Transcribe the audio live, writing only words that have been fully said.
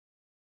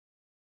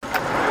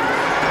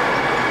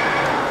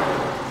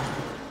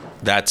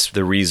That's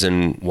the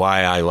reason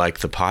why I like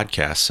the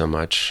podcast so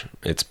much.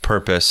 It's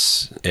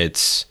purpose.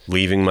 It's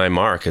leaving my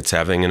mark. It's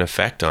having an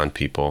effect on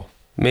people.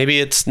 Maybe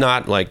it's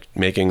not like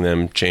making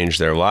them change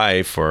their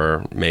life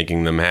or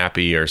making them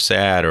happy or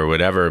sad or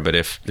whatever, but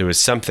if there was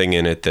something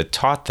in it that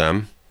taught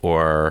them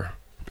or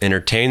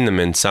entertained them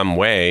in some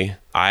way,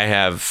 I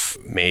have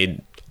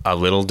made a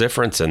little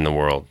difference in the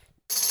world.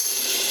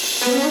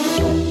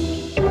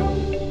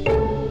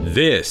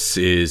 This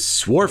is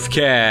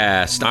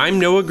Swarfcast. I'm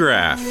Noah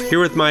Graff, here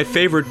with my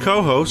favorite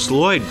co-host,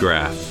 Lloyd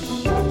Graff.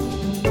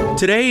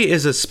 Today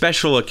is a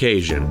special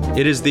occasion.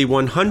 It is the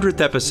 100th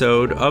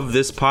episode of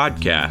this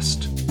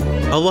podcast.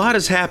 A lot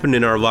has happened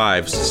in our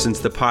lives since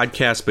the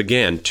podcast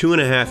began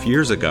 2.5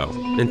 years ago,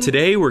 and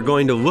today we're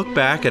going to look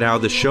back at how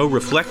the show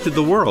reflected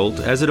the world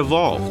as it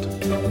evolved.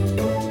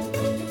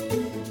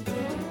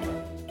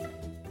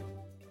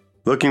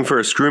 Looking for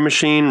a screw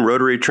machine,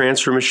 rotary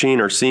transfer machine,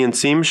 or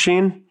CNC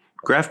machine?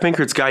 Graff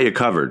Pinkert's got you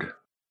covered.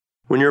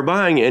 When you're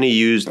buying any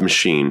used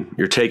machine,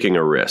 you're taking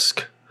a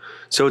risk.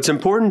 So it's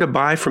important to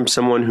buy from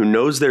someone who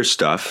knows their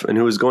stuff and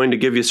who is going to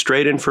give you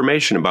straight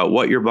information about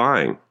what you're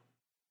buying.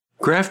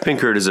 Graff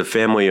Pinkert is a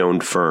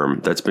family-owned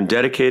firm that's been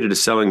dedicated to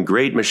selling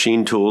great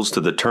machine tools to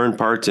the turn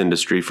parts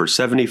industry for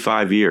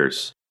 75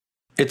 years.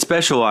 It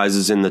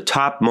specializes in the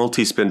top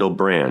multi-spindle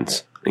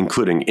brands,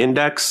 including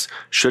Index,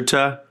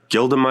 Schutte,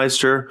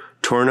 Gildemeister,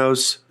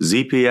 Tornos,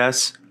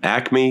 ZPS,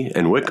 Acme,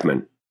 and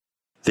Wickman.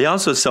 They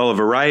also sell a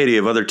variety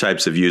of other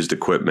types of used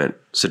equipment,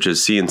 such as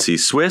CNC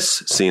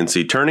Swiss,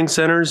 CNC turning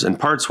centers, and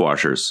parts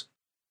washers.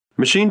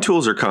 Machine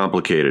tools are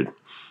complicated.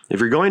 If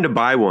you're going to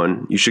buy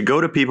one, you should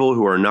go to people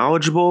who are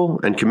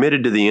knowledgeable and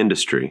committed to the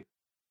industry.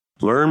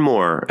 Learn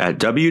more at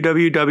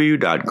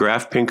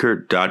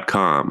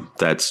www.graffpinkert.com.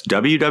 That's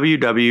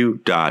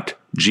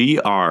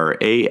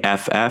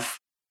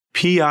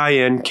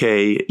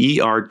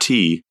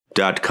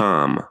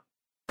www.graffpinkert.com.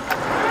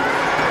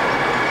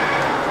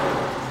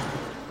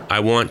 I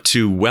want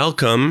to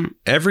welcome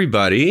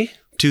everybody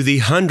to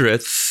the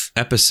 100th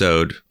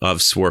episode of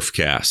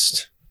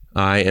Swarfcast.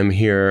 I am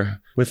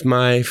here with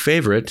my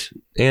favorite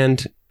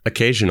and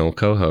occasional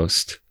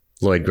co-host,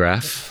 Lloyd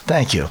Graff.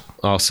 Thank you.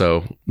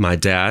 Also, my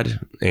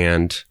dad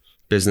and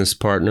business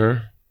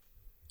partner.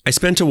 I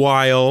spent a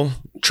while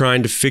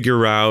trying to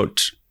figure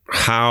out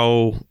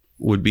how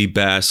would be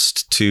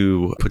best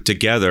to put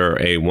together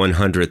a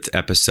 100th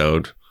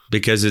episode,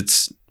 because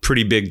it's a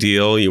pretty big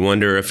deal. You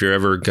wonder if you're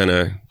ever going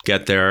to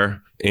get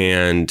there.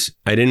 And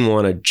I didn't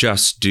want to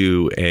just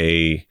do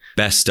a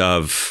best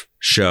of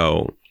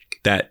show.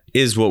 That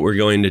is what we're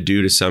going to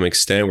do to some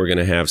extent. We're going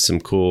to have some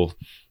cool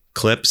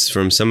clips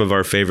from some of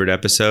our favorite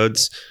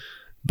episodes.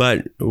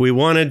 But we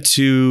wanted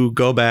to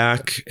go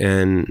back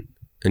and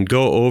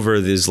go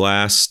over these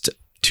last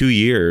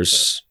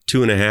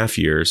 2.5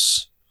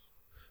 years.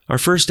 Our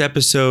first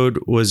episode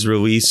was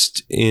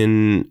released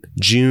in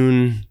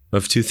June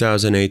of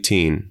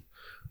 2018.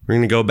 We're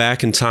going to go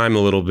back in time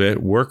a little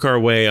bit, work our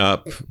way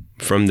up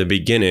from the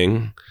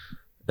beginning,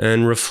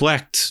 and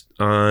reflect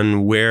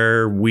on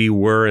where we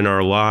were in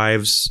our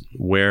lives,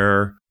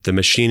 where the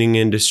machining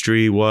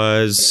industry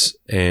was,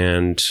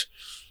 and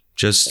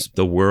just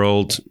the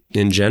world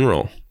in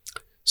general.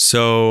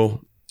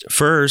 So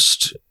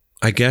first,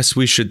 I guess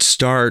we should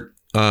start.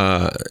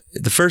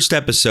 The first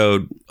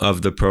episode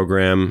of the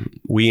program,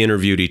 we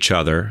interviewed each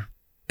other.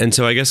 And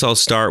so I guess I'll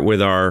start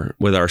with our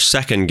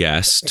second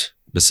guest,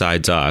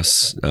 besides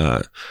us,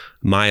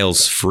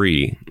 Miles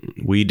Free.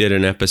 We did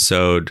an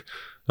episode,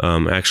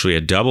 actually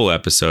a double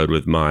episode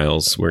with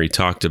Miles, where he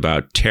talked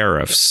about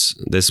tariffs.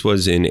 This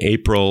was in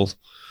April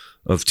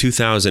of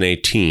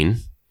 2018.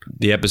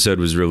 The episode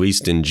was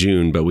released in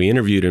June, but we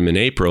interviewed him in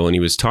April, and he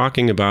was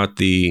talking about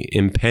the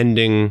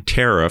impending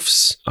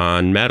tariffs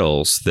on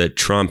metals that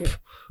Trump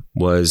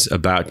was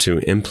about to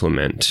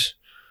implement.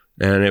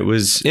 And it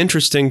was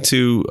interesting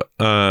to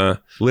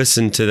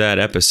listen to that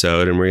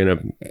episode, and we're going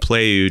to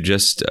play you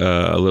just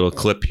a little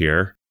clip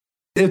here.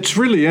 It's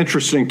really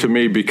interesting to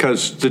me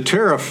because the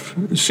tariff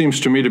seems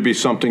to me to be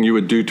something you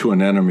would do to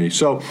an enemy.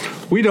 So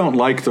we don't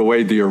like the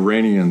way the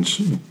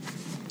Iranians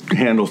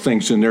handle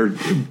things in their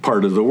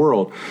part of the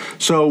world.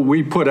 So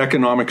we put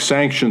economic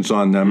sanctions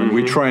on them, and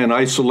we try and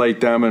isolate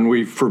them, and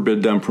we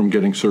forbid them from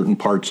getting certain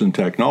parts and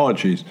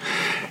technologies.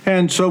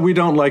 And so we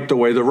don't like the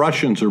way the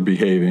Russians are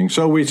behaving.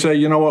 So we say,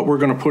 you know what, we're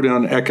going to put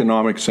on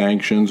economic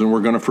sanctions, and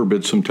we're going to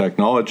forbid some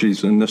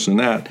technologies and this and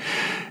that.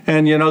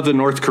 And, you know, the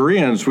North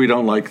Koreans, we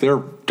don't like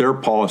their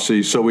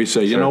policies. So we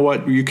say, you know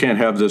what, you can't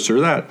have this or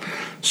that.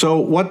 So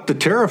what the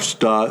tariffs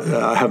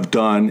have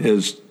done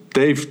is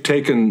they've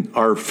taken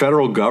our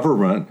federal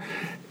government,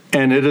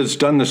 and it has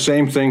done the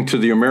same thing to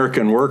the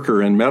American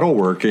worker in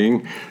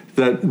metalworking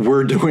that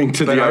we're doing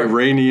to the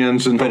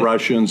Iranians and the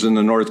Russians and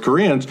the North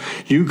Koreans.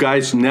 You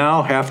guys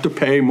now have to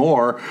pay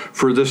more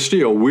for the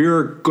steel.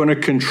 We're going to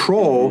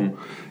control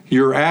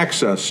your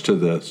access to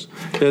this.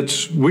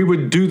 We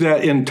would do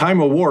that in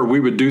time of war. We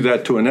would do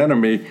that to an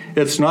enemy.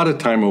 It's not a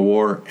time of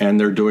war, and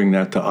they're doing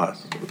that to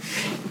us.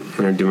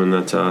 They're doing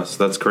that to us.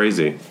 That's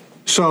crazy.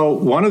 So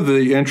one of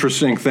the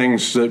interesting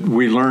things that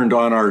we learned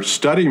on our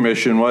study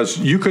mission was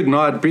you could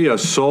not be a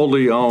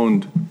solely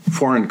owned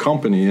foreign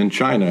company in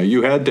China.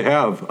 You had to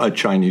have a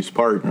Chinese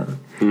partner.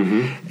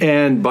 Mm-hmm.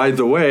 And by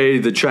the way,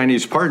 the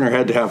Chinese partner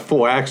had to have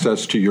full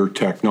access to your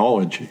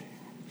technology.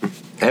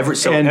 Every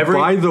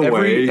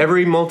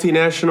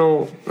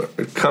multinational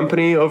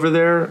company over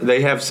there,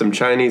 they have some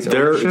Chinese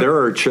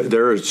ownership?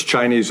 There is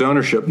Chinese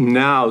ownership.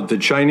 Now, the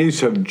Chinese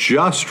have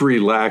just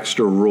relaxed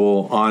a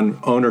rule on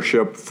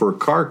ownership for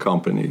car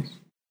companies.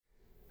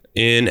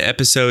 In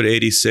episode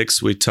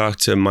 86, we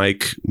talked to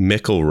Mike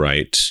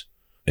Mickelwright,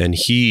 and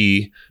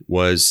he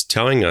was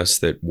telling us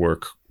that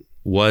work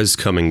was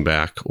coming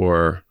back,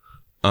 or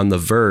on the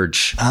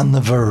verge. On the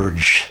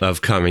verge.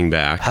 Of coming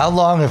back. How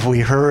long have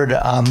we heard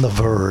on the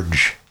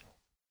verge?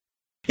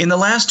 In the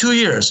last 2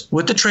 years,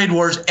 with the trade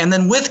wars and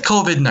then with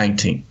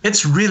COVID-19,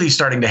 it's really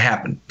starting to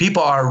happen.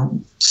 People are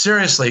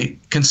seriously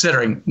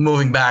considering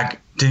moving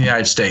back to the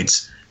United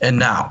States, and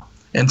now.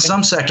 And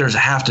some sectors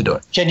have to do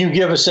it. Can you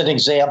give us an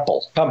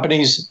example?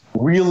 Companies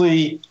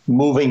really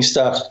moving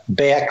stuff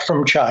back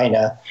from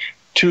China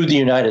to the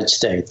United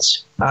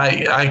States.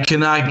 I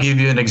cannot give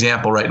you an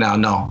example right now,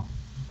 no.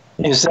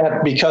 Is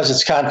that because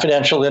it's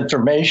confidential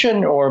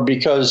information or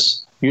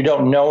because you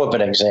don't know of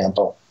an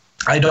example?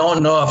 I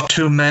don't know of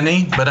too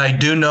many, but I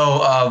do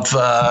know of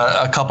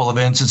a couple of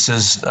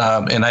instances,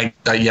 and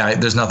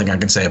there's nothing I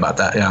can say about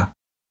that, yeah.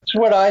 It's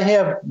what I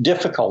have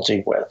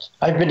difficulty with.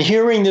 I've been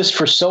hearing this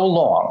for so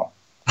long.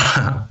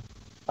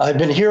 I've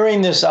been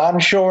hearing this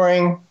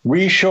onshoring,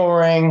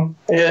 reshoring,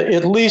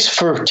 at least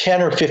for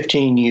 10 or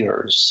 15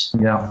 years.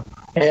 Yeah.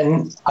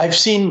 And I've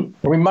seen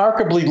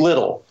remarkably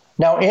little.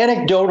 Now,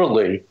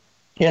 anecdotally,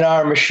 in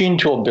our machine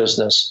tool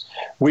business,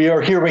 we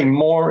are hearing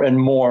more and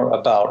more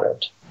about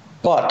it.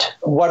 But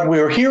what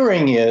we're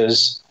hearing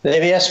is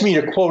they've asked me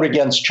to quote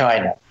against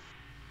China.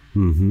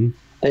 Mm-hmm.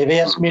 They've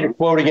asked me to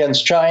quote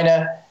against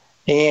China,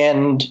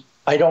 and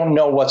I don't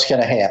know what's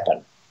going to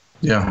happen.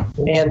 Yeah.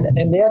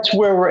 And that's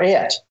where we're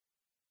at.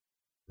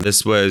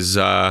 This was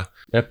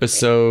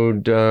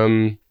episode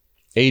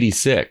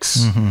 86.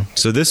 Mm-hmm.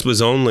 So this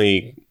was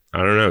only,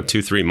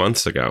 2-3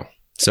 months ago.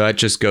 So that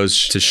just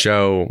goes to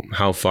show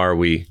how far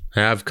we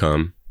have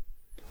come.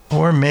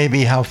 Or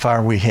maybe how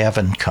far we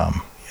haven't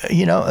come.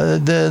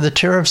 The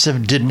tariffs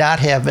did not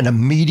have an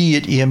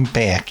immediate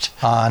impact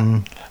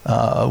on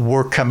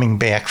work coming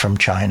back from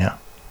China.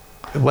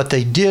 What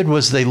they did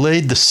was they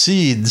laid the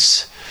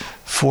seeds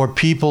for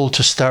people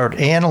to start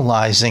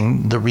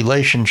analyzing the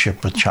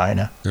relationship with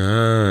China.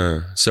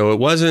 So it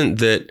wasn't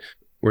that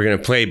we're going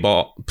to play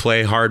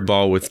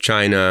hardball with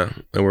China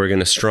and we're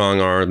going to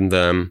strong arm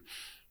them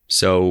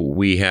so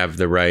we have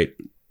the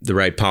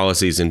right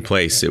policies in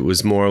place. It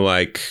was more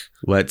like,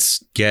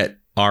 let's get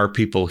our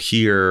people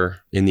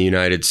here in the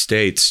United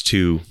States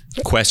to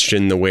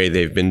question the way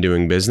they've been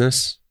doing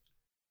business.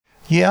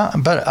 Yeah,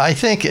 but I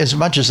think as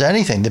much as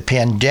anything, the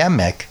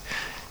pandemic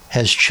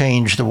has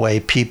changed the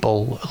way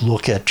people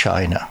look at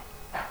China.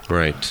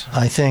 Right.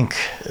 I think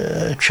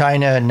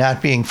China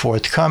not being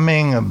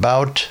forthcoming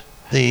about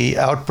the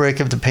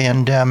outbreak of the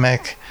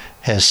pandemic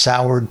has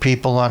soured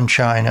people on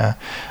China.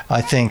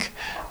 I think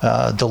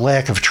the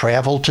lack of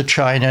travel to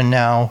China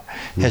now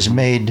has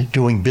made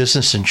doing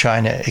business in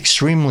China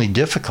extremely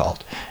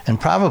difficult. And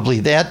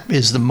probably that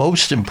is the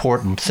most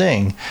important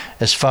thing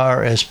as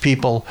far as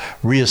people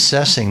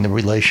reassessing the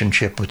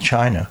relationship with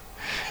China.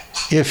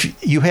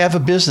 If you have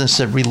a business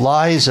that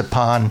relies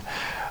upon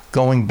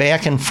going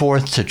back and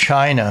forth to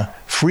China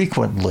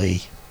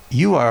frequently,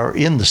 you are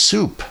in the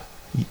soup.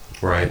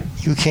 Right.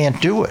 You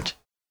can't do it.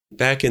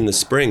 Back in the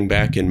spring,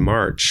 back in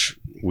March,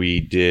 we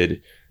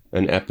did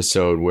an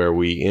episode where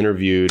we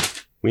interviewed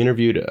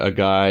a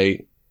guy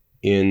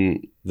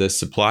in the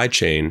supply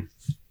chain,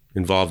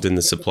 involved in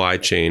the supply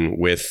chain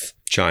with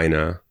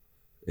China.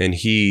 And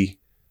he,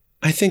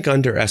 I think,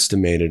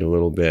 underestimated a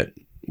little bit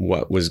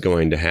what was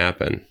going to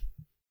happen.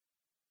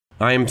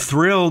 I am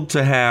thrilled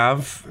to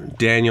have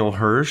Daniel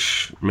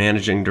Hirsch,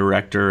 Managing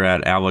Director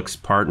at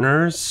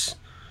AlixPartners.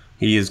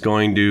 He is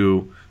going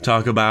to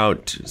talk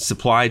about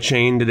supply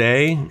chain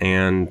today,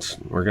 and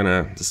we're going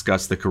to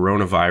discuss the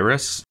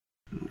coronavirus.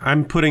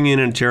 I'm putting in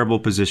a terrible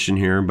position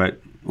here,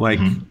 but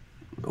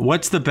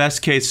what's the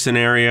best case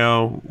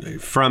scenario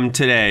from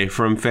today,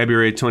 from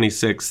February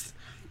 26th,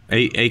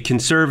 a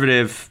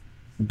conservative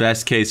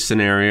best case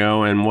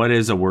scenario, and what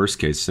is a worst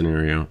case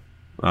scenario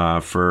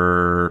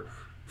for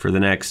the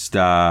next,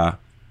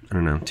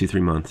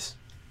 2-3 months?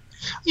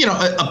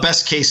 A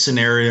best case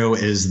scenario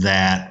is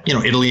that,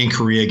 Italy and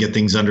Korea get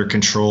things under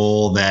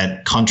control,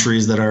 that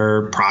countries that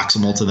are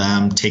proximal to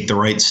them take the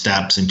right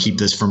steps and keep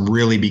this from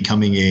really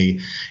becoming a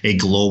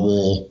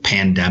global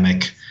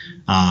pandemic,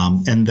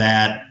 and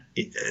that,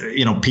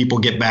 people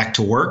get back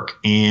to work.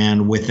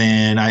 And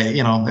within,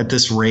 at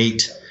this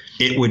rate,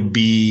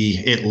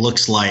 it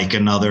looks like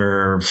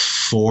another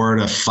 4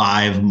 to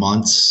 5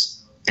 months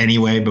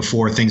anyway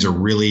before things are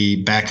really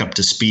back up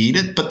to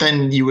speed. But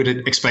then you would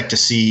expect to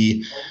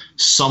see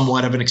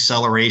somewhat of an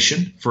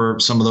acceleration for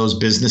some of those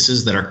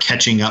businesses that are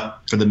catching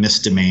up for the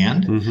missed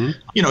demand.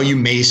 You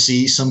may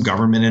see some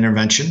government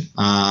intervention,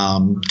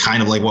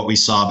 kind of like what we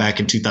saw back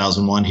in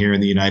 2001 here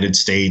in the United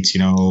States,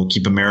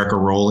 keep America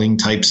rolling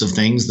types of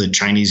things. The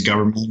Chinese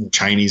government,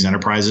 Chinese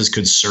enterprises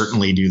could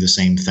certainly do the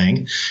same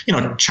thing.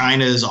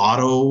 China's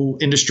auto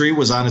industry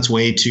was on its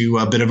way to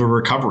a bit of a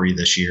recovery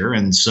this year.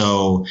 And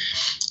so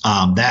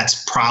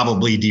that's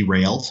probably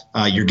derailed.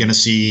 You're going to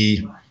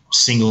see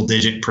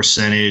single-digit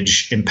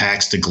percentage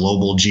impacts to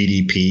global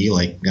GDP,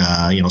 like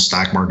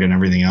stock market and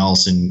everything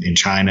else in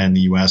China and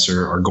the U.S.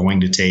 are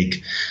going to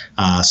take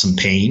some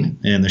pain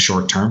in the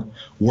short term.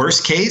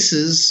 Worst case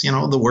is,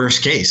 the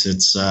worst case.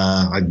 It's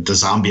the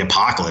zombie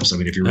apocalypse. I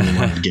mean, if you really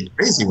wanted to get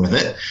crazy with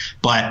it,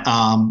 but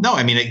no,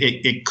 I mean,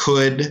 it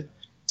could.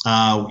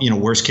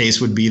 Worst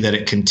case would be that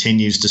it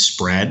continues to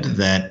spread,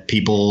 that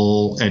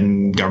people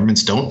and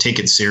governments don't take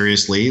it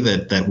seriously,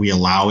 that we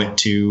allow it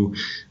to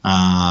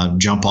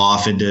jump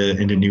off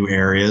into new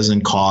areas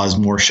and cause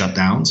more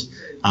shutdowns.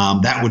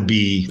 That would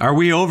be. Are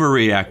we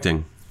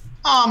overreacting?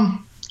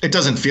 It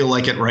doesn't feel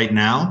like it right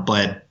now,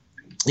 but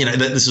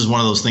this is one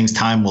of those things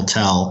time will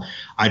tell.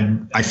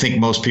 I think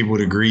most people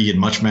would agree you'd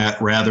much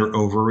rather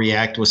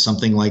overreact with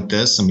something like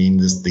this. I mean,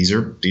 these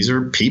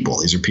are people.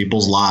 These are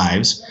people's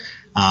lives.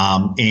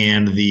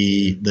 And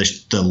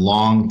the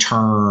long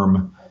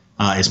term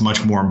is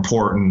much more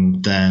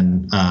important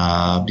than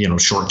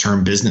short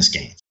term business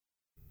gains.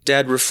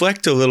 Dad,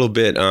 reflect a little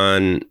bit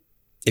on,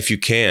 if you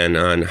can,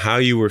 on how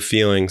you were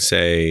feeling,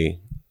 say,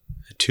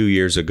 2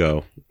 years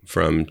ago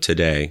from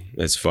today,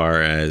 as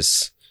far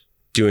as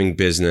doing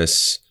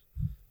business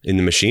in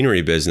the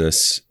machinery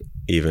business,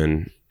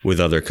 even with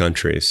other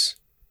countries.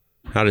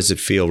 How does it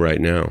feel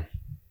right now,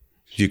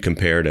 if you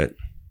compared it?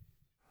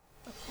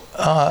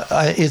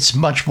 It's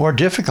much more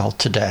difficult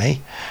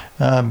today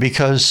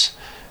because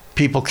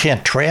people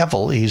can't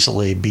travel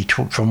easily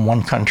from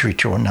one country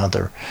to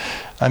another.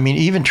 I mean,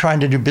 even trying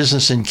to do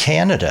business in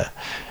Canada,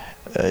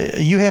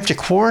 you have to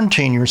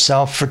quarantine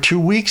yourself for 2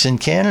 weeks in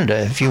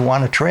Canada if you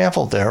want to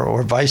travel there,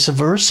 or vice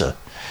versa.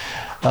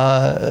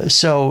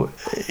 So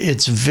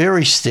it's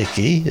very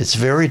sticky. It's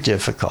very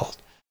difficult.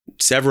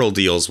 Several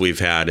deals we've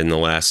had in the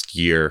last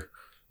year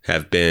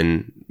have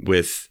been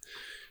with,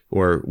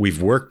 or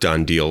we've worked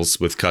on deals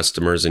with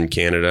customers in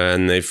Canada,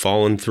 and they've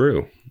fallen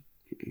through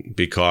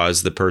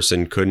because the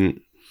person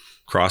couldn't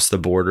cross the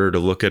border to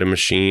look at a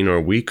machine,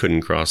 or we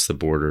couldn't cross the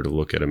border to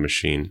look at a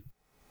machine.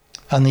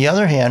 On the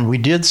other hand, we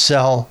did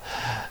sell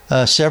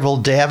several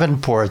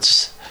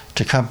Davenports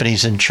to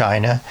companies in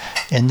China,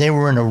 and they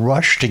were in a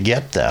rush to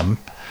get them.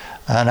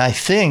 And I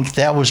think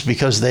that was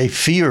because they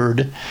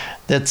feared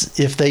that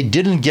if they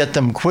didn't get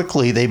them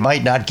quickly, they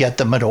might not get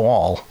them at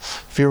all,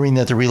 fearing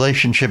that the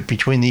relationship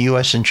between the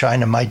U.S. and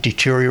China might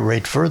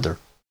deteriorate further.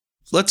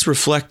 Let's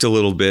reflect a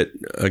little bit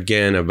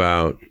again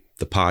about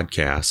the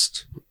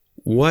podcast.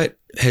 What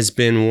has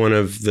been one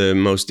of the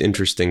most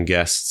interesting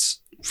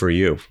guests for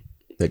you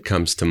that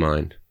comes to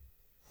mind?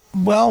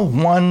 Well,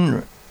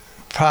 one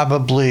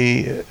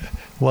probably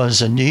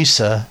was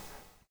Anissa.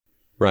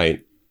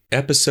 Right.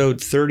 Episode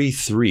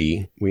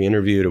 33, we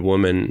interviewed a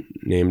woman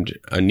named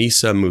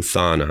Anissa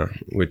Muthana,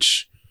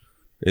 which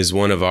is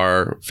one of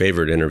our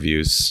favorite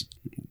interviews.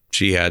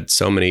 She had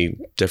so many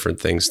different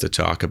things to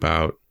talk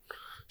about: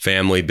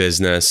 family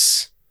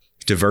business,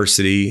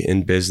 diversity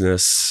in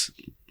business,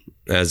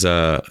 as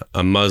a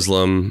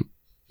Muslim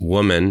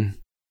woman.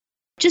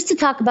 Just to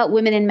talk about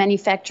women in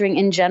manufacturing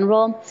in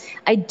general,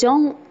 I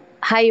don't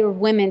hire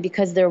women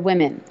because they're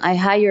women. I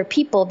hire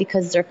people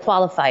because they're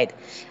qualified.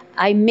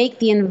 I make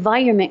the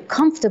environment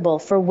comfortable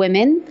for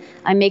women.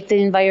 I make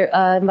the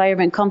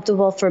environment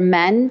comfortable for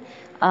men,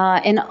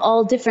 and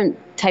all different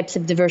types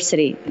of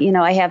diversity.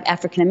 I have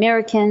African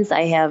Americans,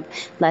 I have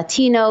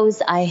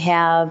Latinos, I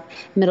have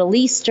Middle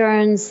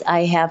Easterns,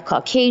 I have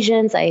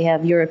Caucasians, I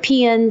have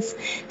Europeans.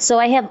 So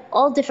I have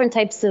all different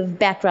types of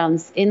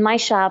backgrounds in my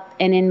shop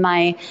and in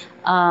my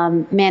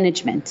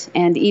management,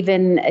 and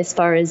even as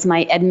far as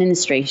my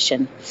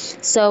administration.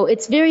 So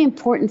it's very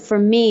important for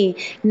me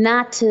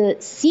not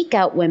to seek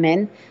out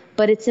women,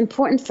 but it's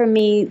important for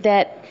me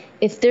that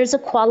if there's a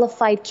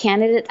qualified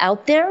candidate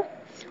out there,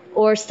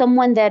 or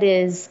someone that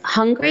is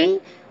hungry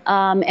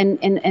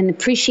and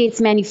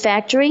appreciates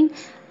manufacturing,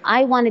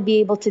 I want to be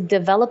able to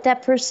develop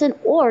that person,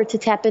 or to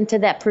tap into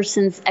that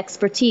person's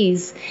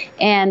expertise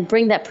and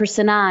bring that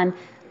person on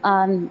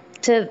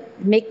to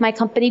make my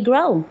company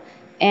grow.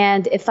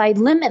 And if I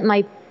limit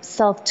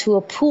myself to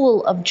a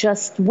pool of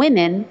just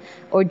women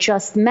or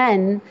just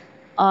men,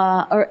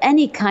 or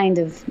any kind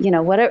of,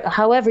 whatever,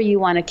 however you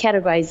want to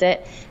categorize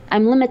it,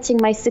 I'm limiting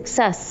my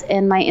success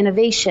and my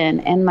innovation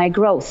and my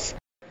growth.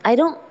 I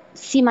don't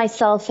see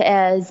myself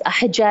as a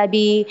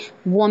hijabi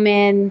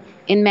woman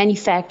in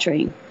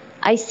manufacturing.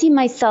 I see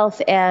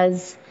myself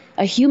as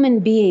a human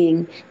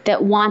being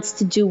that wants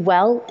to do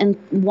well and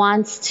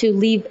wants to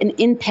leave an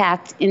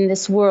impact in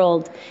this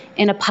world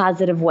in a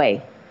positive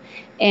way.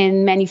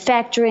 In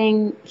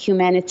manufacturing,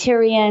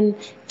 humanitarian,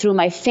 through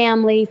my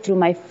family, through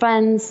my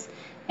friends,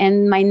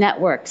 and my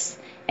networks.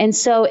 And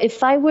so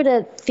if I were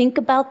to think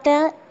about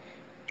that,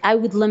 I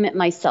would limit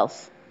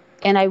myself,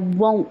 and I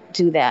won't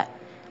do that.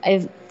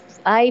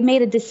 I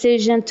made a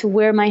decision to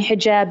wear my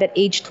hijab at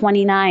age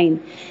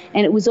 29,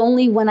 and it was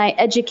only when I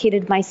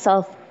educated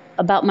myself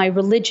about my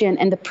religion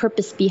and the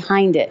purpose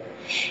behind it.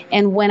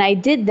 And when I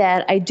did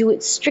that, I do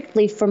it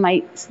strictly through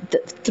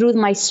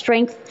my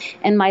strength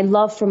and my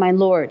love for my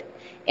Lord.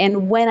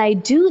 And when I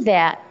do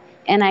that,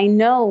 and I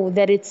know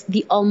that it's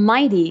the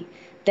Almighty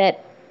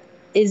that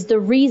is the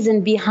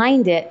reason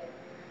behind it,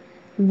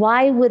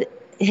 why would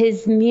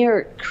his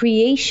mere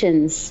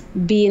creations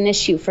be an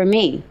issue for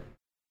me?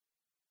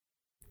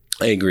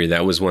 I agree.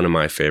 That was one of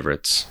my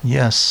favorites.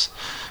 Yes.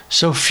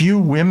 So few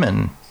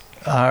women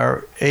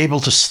are able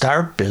to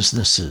start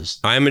businesses.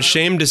 I'm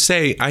ashamed to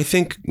say, I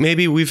think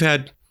maybe we've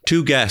had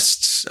 2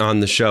 guests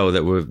on the show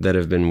that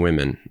have been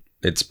women.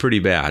 It's pretty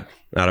bad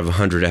out of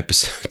 100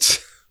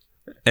 episodes.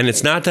 And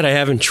it's not that I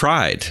haven't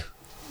tried.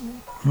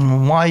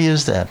 Why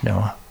is that,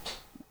 Noah?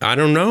 I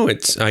don't know.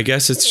 I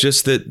guess it's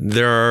just that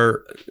there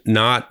are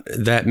not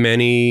that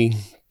many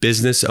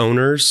business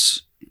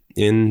owners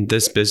in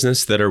this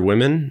business that are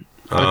women.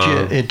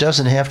 But it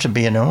doesn't have to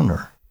be an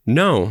owner.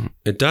 No,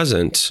 it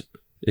doesn't.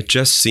 It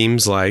just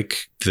seems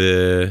like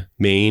the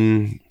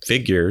main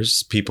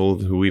figures, people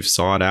who we've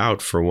sought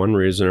out for one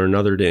reason or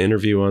another to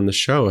interview on the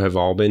show, have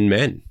all been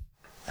men.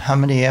 How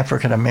many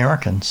African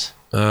Americans?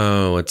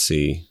 Oh, let's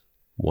see.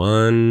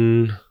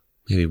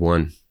 Maybe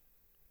one.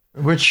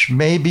 Which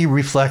may be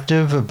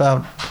reflective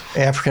about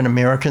African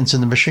Americans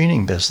in the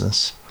machining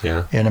business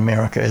in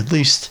America, at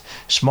least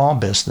small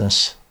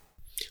business.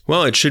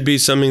 Well, it should be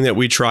something that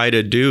we try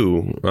to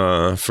do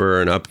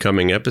for an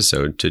upcoming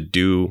episode, to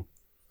do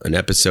an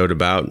episode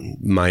about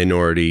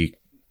minority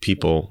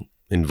people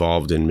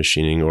involved in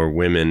machining or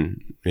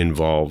women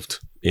involved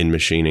in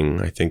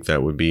machining. I think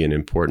that would be an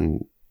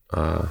important...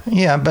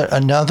 but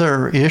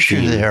another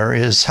issue there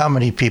is how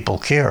many people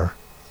care.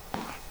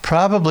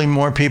 Probably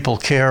more people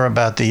care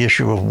about the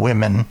issue of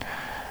women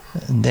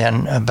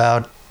than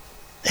about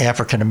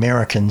African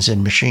Americans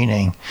in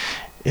machining,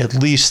 at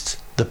least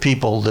the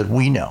people that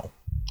we know.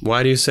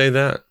 Why do you say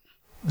that?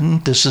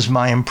 This is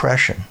my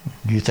impression.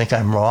 Do you think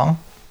I'm wrong?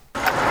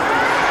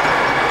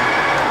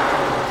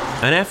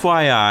 An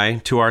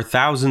FYI to our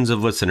thousands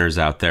of listeners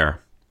out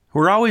there.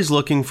 We're always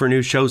looking for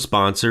new show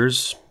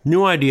sponsors,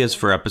 new ideas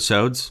for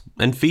episodes,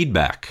 and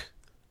feedback.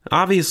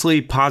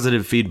 Obviously,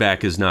 positive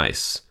feedback is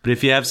nice, but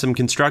if you have some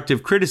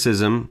constructive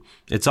criticism,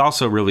 it's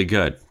also really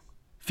good.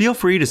 Feel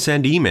free to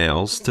send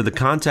emails to the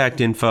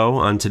contact info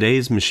on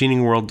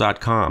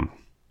todaysmachiningworld.com.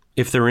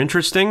 If they're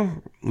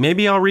interesting,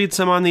 maybe I'll read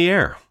some on the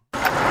air.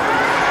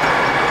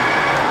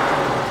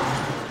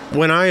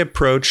 When I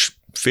approach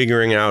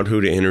figuring out who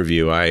to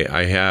interview,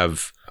 I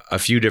have a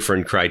few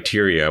different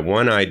criteria.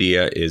 One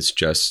idea is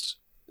just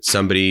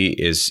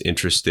somebody is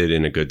interested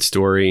in a good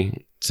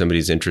story.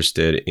 Somebody's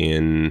interested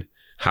in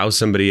how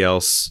somebody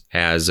else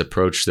has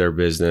approached their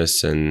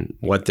business and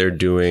what they're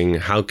doing.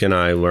 How can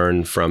I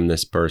learn from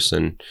this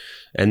person?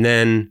 And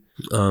then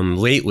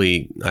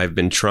lately, I've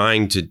been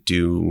trying to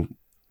do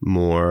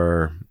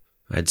more,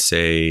 I'd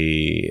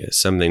say,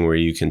 something where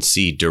you can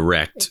see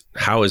direct,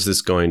 how is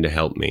this going to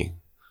help me?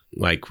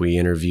 Like we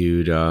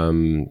interviewed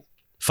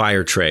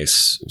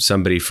Firetrace,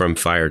 somebody from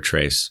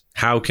Firetrace.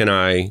 How can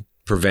I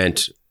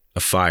prevent a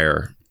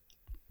fire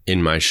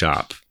in my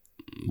shop?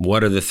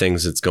 What are the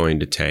things it's going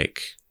to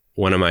take?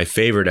 One of my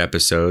favorite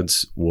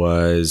episodes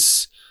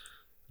was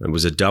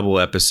a double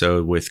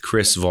episode with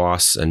Chris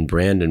Voss and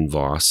Brandon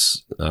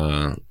Voss,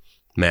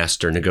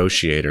 master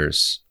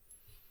negotiators.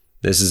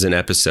 This is an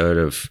episode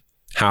of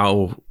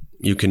how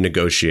you can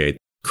negotiate.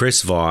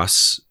 Chris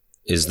Voss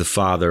is the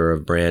father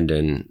of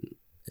Brandon,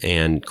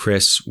 and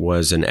Chris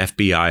was an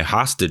FBI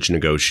hostage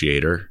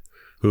negotiator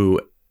who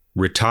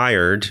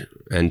retired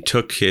and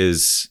took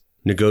his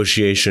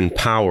negotiation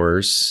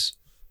powers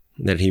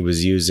that he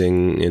was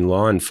using in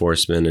law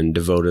enforcement and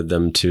devoted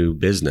them to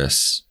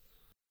business.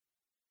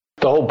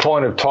 The whole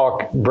point of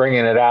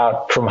bringing it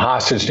out from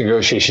hostage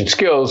negotiation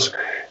skills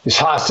is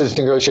hostage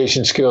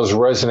negotiation skills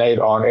resonate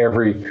on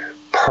every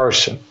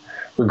person,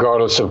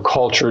 regardless of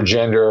culture,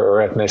 gender,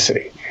 or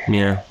ethnicity.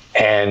 Yeah.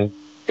 And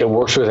it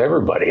works with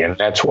everybody, and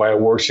that's why it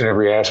works in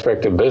every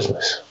aspect of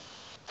business.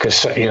 Because,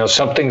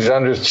 something's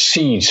under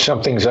siege,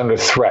 something's under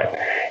threat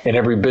in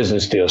every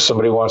business deal.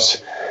 Somebody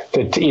wants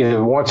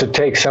to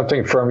take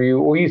something from you,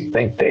 or you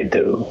think they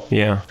do.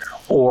 Yeah.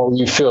 Or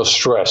you feel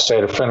stressed. I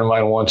had a friend of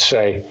mine once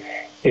say,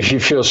 if you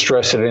feel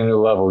stressed at any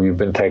level, you've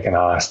been taken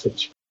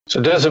hostage. So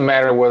it doesn't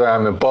matter whether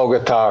I'm in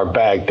Bogota or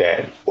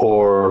Baghdad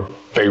or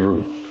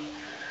Beirut.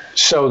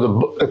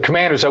 So the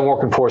commanders I'm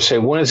working for say,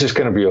 when is this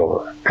going to be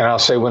over? And I'll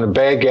say, when the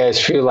bad guys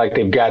feel like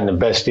they've gotten the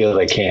best deal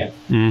they can.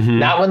 Mm-hmm.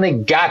 Not when they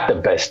got the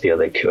best deal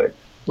they could,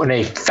 when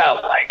they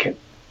felt like it.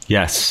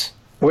 Yes.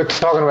 We're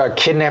talking about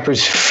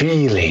kidnappers'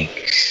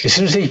 feelings. As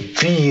soon as they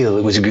feel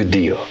it was a good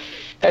deal.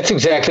 That's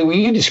exactly what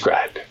you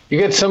described. You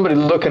get somebody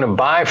looking to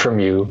buy from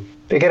you,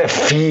 they got to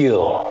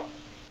feel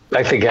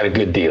like they got a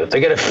good deal.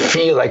 They got to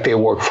feel like they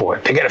worked for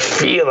it. They got to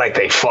feel like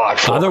they fought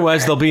for it.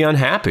 Otherwise, they'll be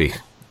unhappy.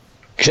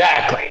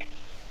 Exactly.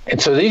 And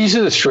so these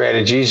are the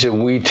strategies that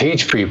we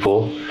teach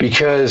people,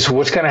 because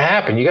what's going to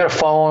happen? You got to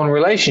follow in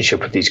relationship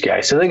with these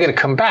guys. So they're going to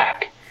come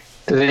back.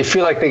 Do they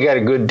feel like they got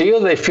a good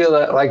deal? They feel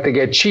like they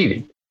get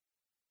cheated.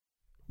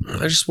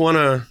 I just want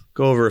to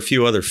go over a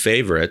few other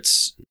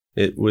favorites.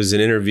 It was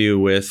an interview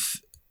with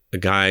a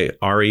guy,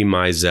 Ari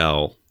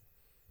Meisel.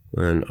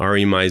 And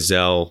Ari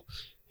Meisel,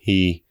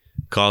 he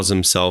calls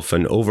himself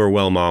an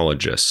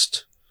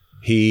overwhelmologist.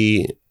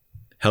 He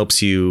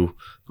helps you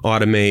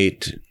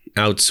automate,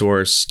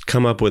 outsource,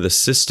 come up with a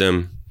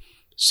system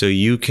so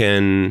you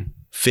can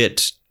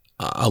fit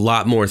a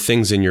lot more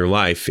things in your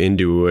life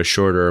into a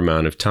shorter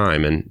amount of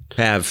time and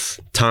have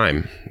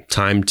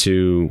time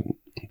to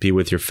be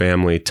with your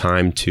family,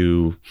 time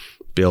to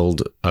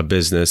build a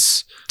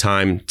business,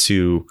 time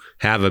to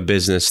have a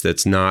business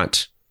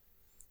that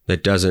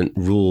doesn't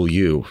rule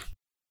you.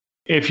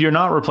 If you're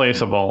not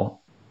replaceable,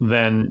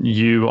 then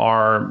you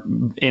are,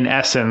 in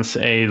essence,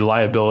 a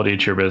liability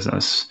to your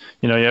business.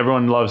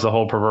 Everyone loves the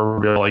whole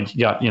proverbial,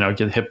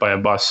 get hit by a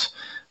bus,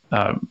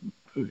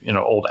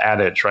 old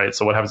adage, right?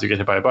 So what happens if you get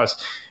hit by a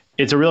bus?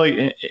 It's a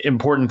really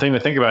important thing to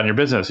think about in your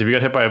business. If you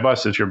get hit by a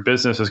bus, if your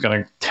business is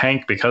going to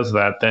tank because of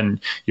that, then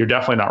you're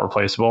definitely not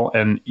replaceable.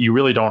 And you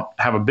really don't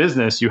have a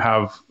business. You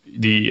have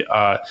the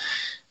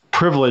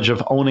privilege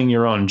of owning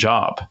your own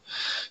job.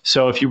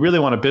 So if you really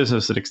want a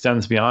business that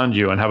extends beyond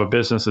you and have a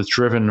business that's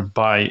driven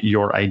by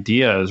your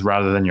ideas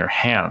rather than your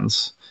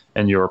hands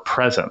and your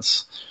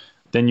presence,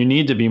 then you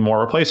need to be more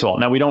replaceable.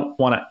 Now, we don't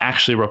want to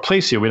actually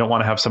replace you. We don't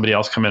want to have somebody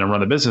else come in and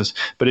run the business.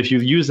 But if you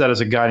use that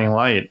as a guiding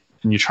light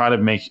and you try to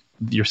make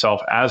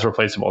yourself as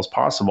replaceable as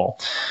possible,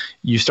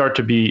 you start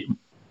to be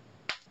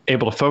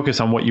able to focus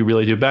on what you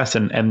really do best,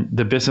 and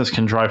the business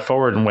can drive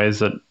forward in ways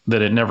that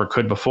it never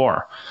could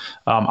before.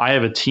 I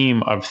have a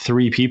team of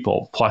 3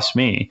 people plus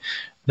me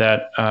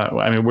that,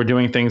 we're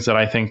doing things that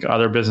I think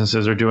other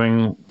businesses are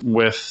doing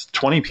with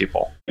 20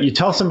 people. You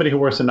tell somebody who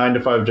works a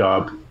 9-to-5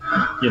 job,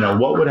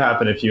 what would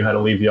happen if you had to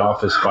leave the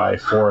office by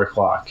 4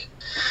 o'clock?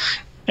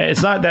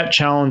 It's not that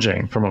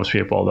challenging for most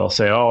people. They'll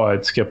say, oh,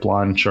 I'd skip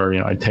lunch, or,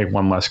 I'd take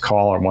one less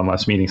call or one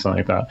less meeting, something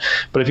like that.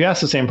 But if you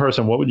ask the same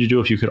person, what would you do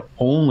if you could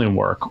only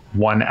work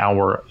 1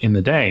 hour in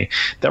the day?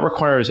 That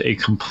requires a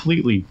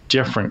completely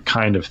different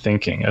kind of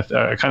thinking,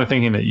 a kind of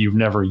thinking that you've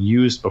never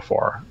used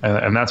before.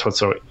 And that's what's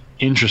so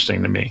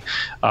interesting to me.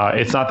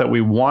 It's not that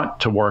we want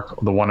to work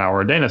the 1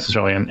 hour a day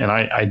necessarily, and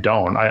I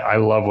don't. I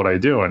love what I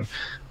do, and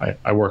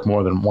I work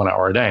more than 1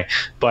 hour a day.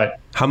 But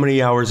how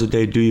many hours a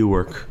day do you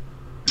work?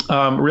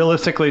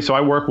 Realistically, so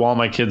I work while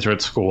my kids are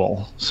at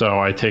school.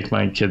 So I take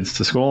my kids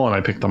to school and I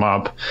pick them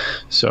up.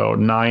 So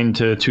 9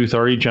 to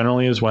 2:30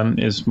 generally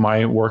is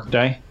my work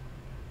day.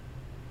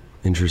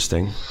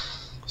 Interesting.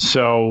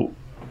 So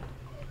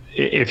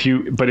if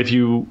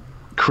you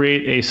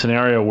create a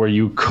scenario where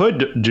you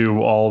could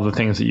do all the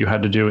things that you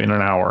had to do in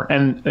an hour,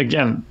 and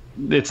again,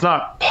 it's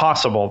not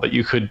possible that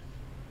you could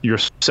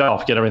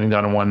yourself get everything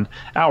done in 1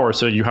 hour.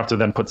 So you have to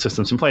then put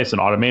systems in place and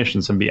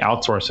automations and be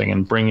outsourcing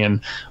and bring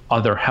in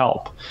other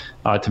help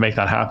to make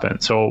that happen.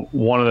 So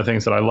one of the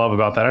things that I love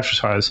about that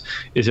exercise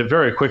is it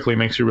very quickly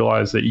makes you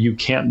realize that you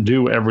can't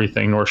do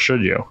everything, nor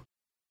should you.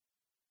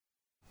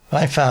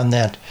 I found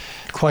that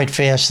quite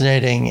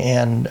fascinating.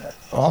 And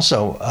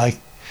also I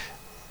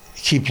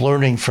keep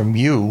learning from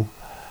you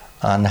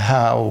on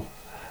how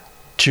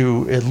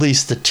to at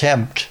least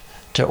attempt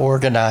to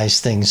organize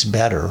things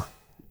better.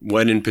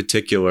 What in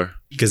particular?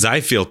 Because I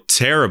feel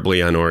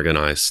terribly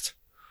unorganized.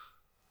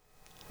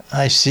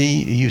 I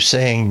see you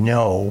saying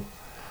no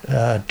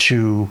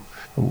to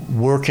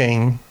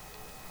working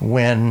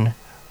when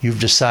you've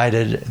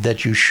decided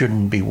that you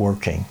shouldn't be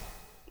working.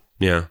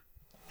 Yeah.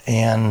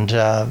 And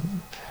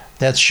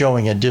that's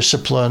showing a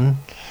discipline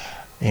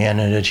and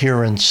an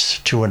adherence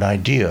to an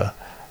idea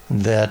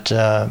that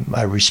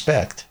I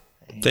respect.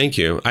 Thank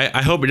you.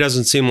 I hope it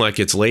doesn't seem like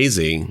it's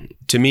lazy.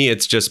 To me,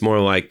 it's just more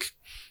like,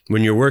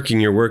 when you're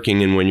working,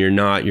 and when you're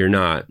not, you're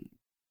not.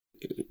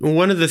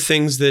 One of the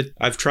things that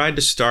I've tried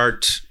to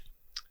start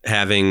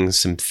having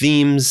some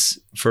themes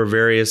for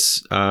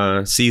various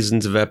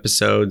seasons of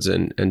episodes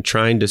and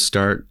trying to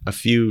start a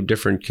few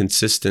different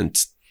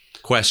consistent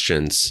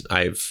questions.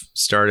 I've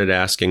started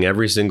asking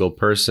every single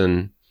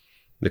person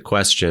the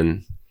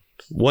question,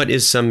 what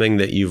is something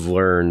that you've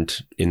learned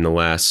in the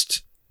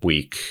last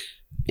week?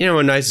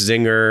 A nice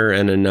zinger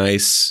and a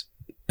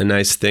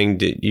nice thing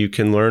that you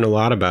can learn a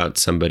lot about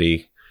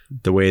somebody,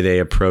 the way they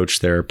approach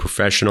their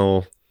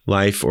professional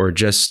life, or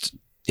just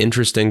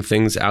interesting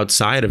things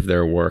outside of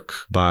their work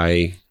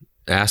by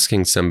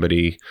asking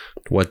somebody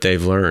what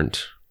they've learned.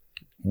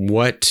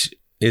 What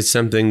is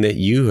something that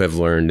you have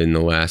learned in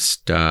the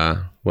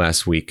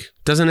last week?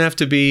 It doesn't have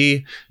to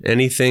be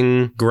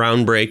anything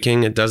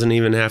groundbreaking. It doesn't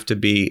have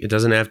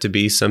to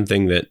be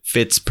something that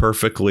fits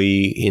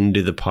perfectly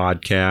into the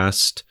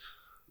podcast.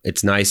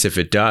 It's nice if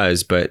it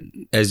does, but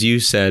as you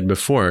said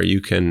before,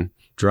 you can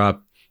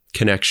drop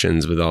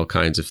connections with all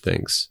kinds of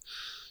things.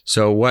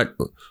 So what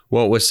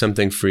was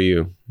something for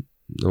you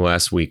the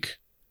last week?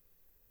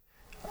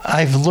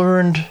 I've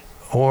learned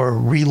or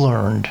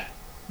relearned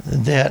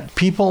that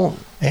people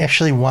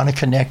actually want to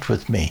connect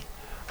with me,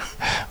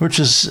 which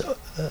is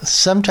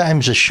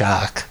sometimes a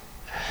shock.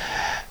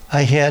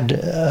 I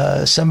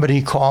had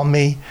somebody call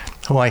me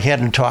who I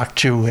hadn't talked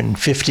to in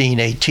 15,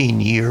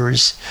 18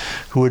 years,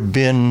 who had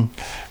been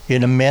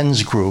in a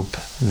men's group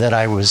that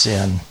I was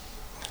in.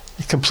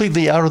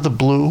 Completely out of the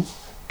blue,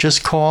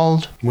 just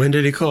called. When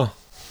did he call?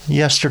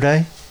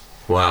 Yesterday.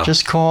 Wow.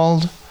 Just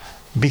called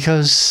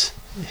because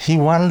he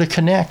wanted to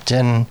connect.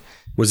 And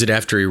was it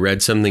after he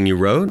read something you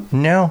wrote?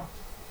 No.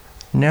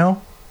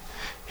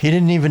 He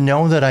didn't even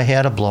know that I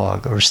had a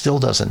blog, or still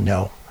doesn't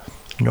know,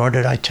 nor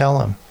did I tell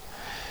him.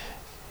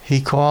 He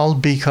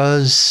called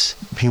because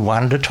he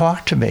wanted to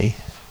talk to me,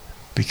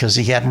 because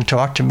he hadn't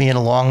talked to me in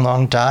a long,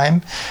 long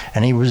time,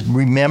 and he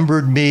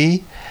remembered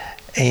me,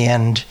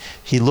 and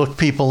he looked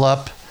people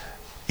up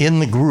in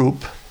the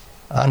group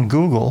on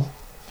Google,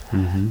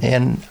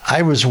 and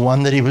I was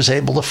one that he was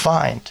able to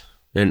find.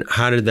 And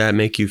how did that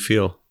make you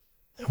feel?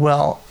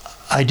 Well,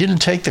 I didn't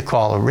take the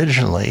call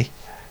originally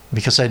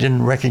because I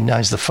didn't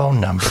recognize the phone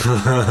number.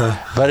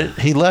 But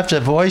he left a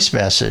voice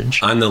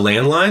message. On the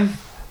landline?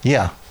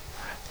 Yeah.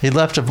 He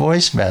left a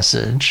voice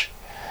message.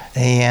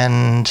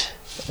 And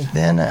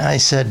then I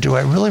said, do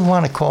I really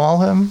want to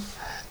call him?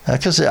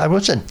 Because I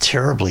wasn't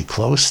terribly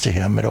close to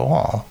him at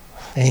all.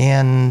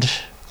 And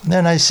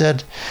then I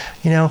said,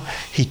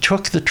 he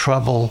took the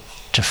trouble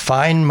to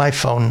find my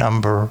phone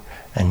number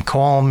and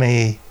call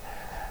me.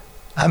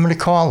 I'm going to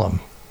call him.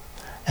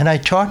 And I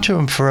talked to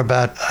him for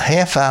about a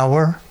half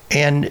hour,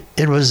 and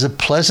it was a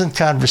pleasant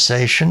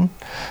conversation.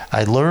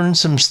 I learned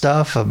some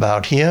stuff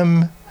about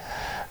him,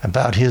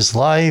 about his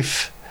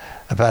life,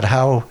 about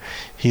how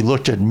he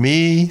looked at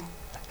me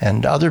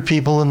and other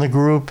people in the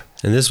group.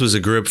 And this was a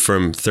group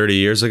from 30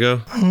 years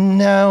ago?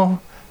 No,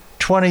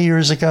 20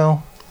 years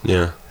ago.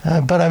 Yeah.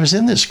 But I was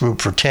in this group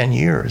for 10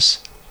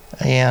 years.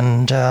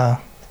 And,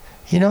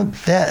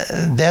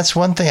 that's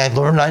one thing I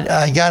learned.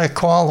 I got a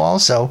call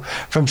also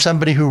from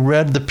somebody who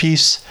read the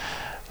piece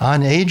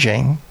on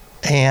aging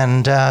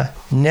and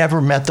never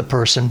met the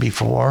person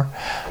before,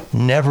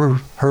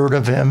 never heard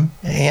of him.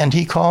 And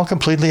he called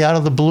completely out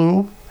of the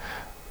blue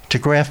to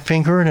Graf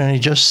Pinkert, and he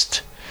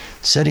just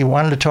said he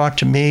wanted to talk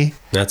to me.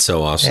 That's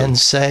so awesome. And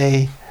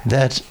say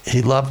that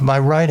he loved my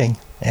writing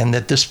and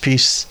that this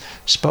piece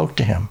spoke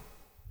to him.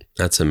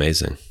 That's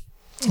amazing.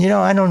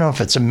 I don't know if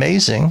it's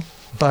amazing,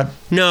 but...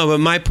 No, but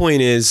my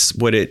point is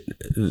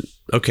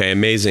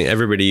amazing.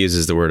 Everybody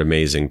uses the word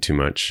amazing too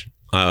much.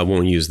 I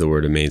won't use the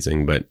word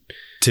amazing, but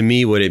to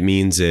me, what it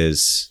means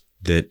is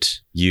that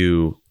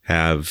you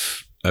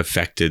have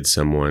affected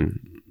someone.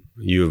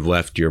 You have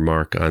left your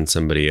mark on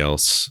somebody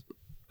else,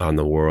 on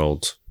the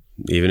world,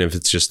 even if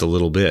it's just a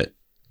little bit.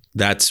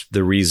 That's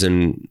the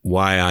reason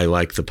why I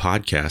like the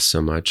podcast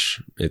so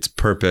much. It's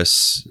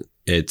purpose.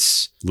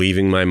 It's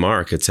leaving my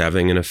mark. It's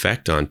having an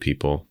effect on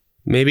people.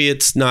 Maybe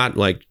it's not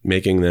like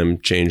making them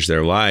change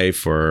their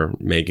life or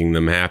making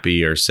them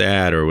happy or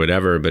sad or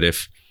whatever, but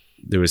if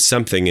there was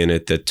something in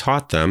it that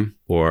taught them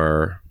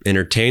or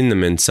entertained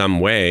them in some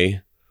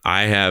way,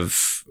 I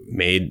have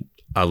made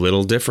a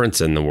little difference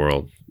in the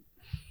world.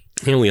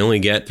 We only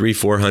get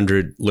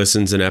 300-400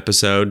 listens an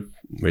episode,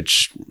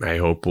 which I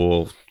hope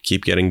will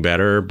keep getting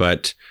better,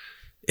 but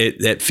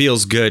it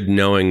feels good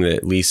knowing that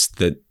at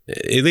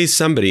least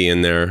somebody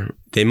in there,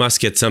 they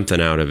must get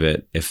something out of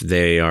it if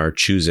they are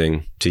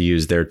choosing to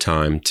use their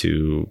time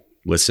to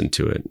listen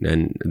to it.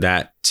 And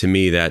that, to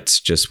me, that's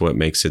just what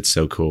makes it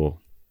so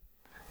cool.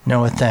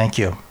 Noah, thank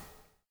you.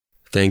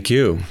 Thank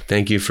you.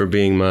 Thank you for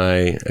being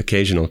my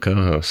occasional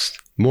co-host.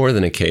 More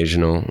than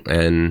occasional,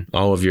 and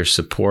all of your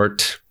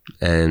support.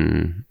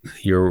 And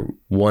you're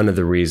one of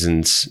the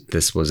reasons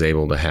this was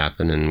able to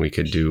happen and we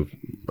could do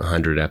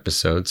 100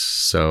 episodes.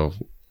 So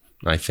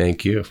I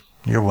thank you.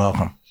 You're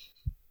welcome.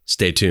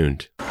 Stay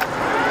tuned.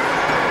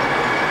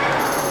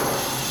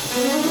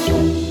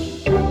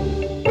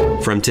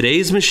 From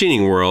today's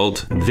machining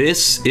world,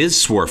 this is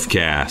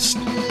Swarfcast.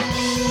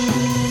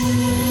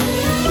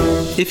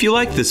 If you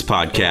like this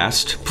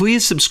podcast,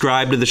 please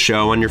subscribe to the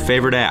show on your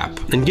favorite app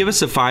and give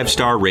us a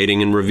 5-star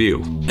rating and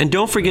review. And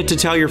don't forget to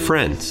tell your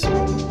friends.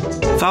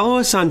 Follow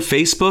us on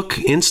Facebook,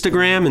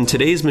 Instagram, and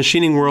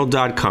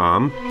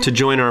today'smachiningworld.com to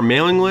join our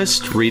mailing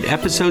list, read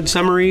episode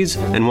summaries,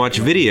 and watch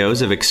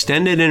videos of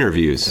extended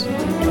interviews.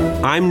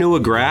 I'm Noah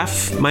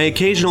Graff. My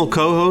occasional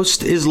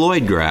co-host is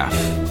Lloyd Graff.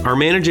 Our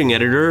managing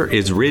editor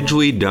is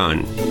Ridgely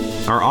Dunn.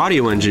 Our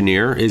audio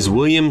engineer is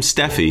William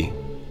Steffi.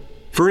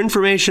 For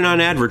information on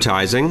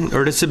advertising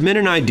or to submit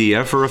an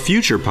idea for a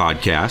future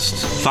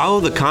podcast, follow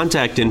the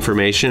contact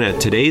information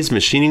at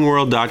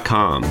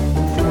today'smachiningworld.com.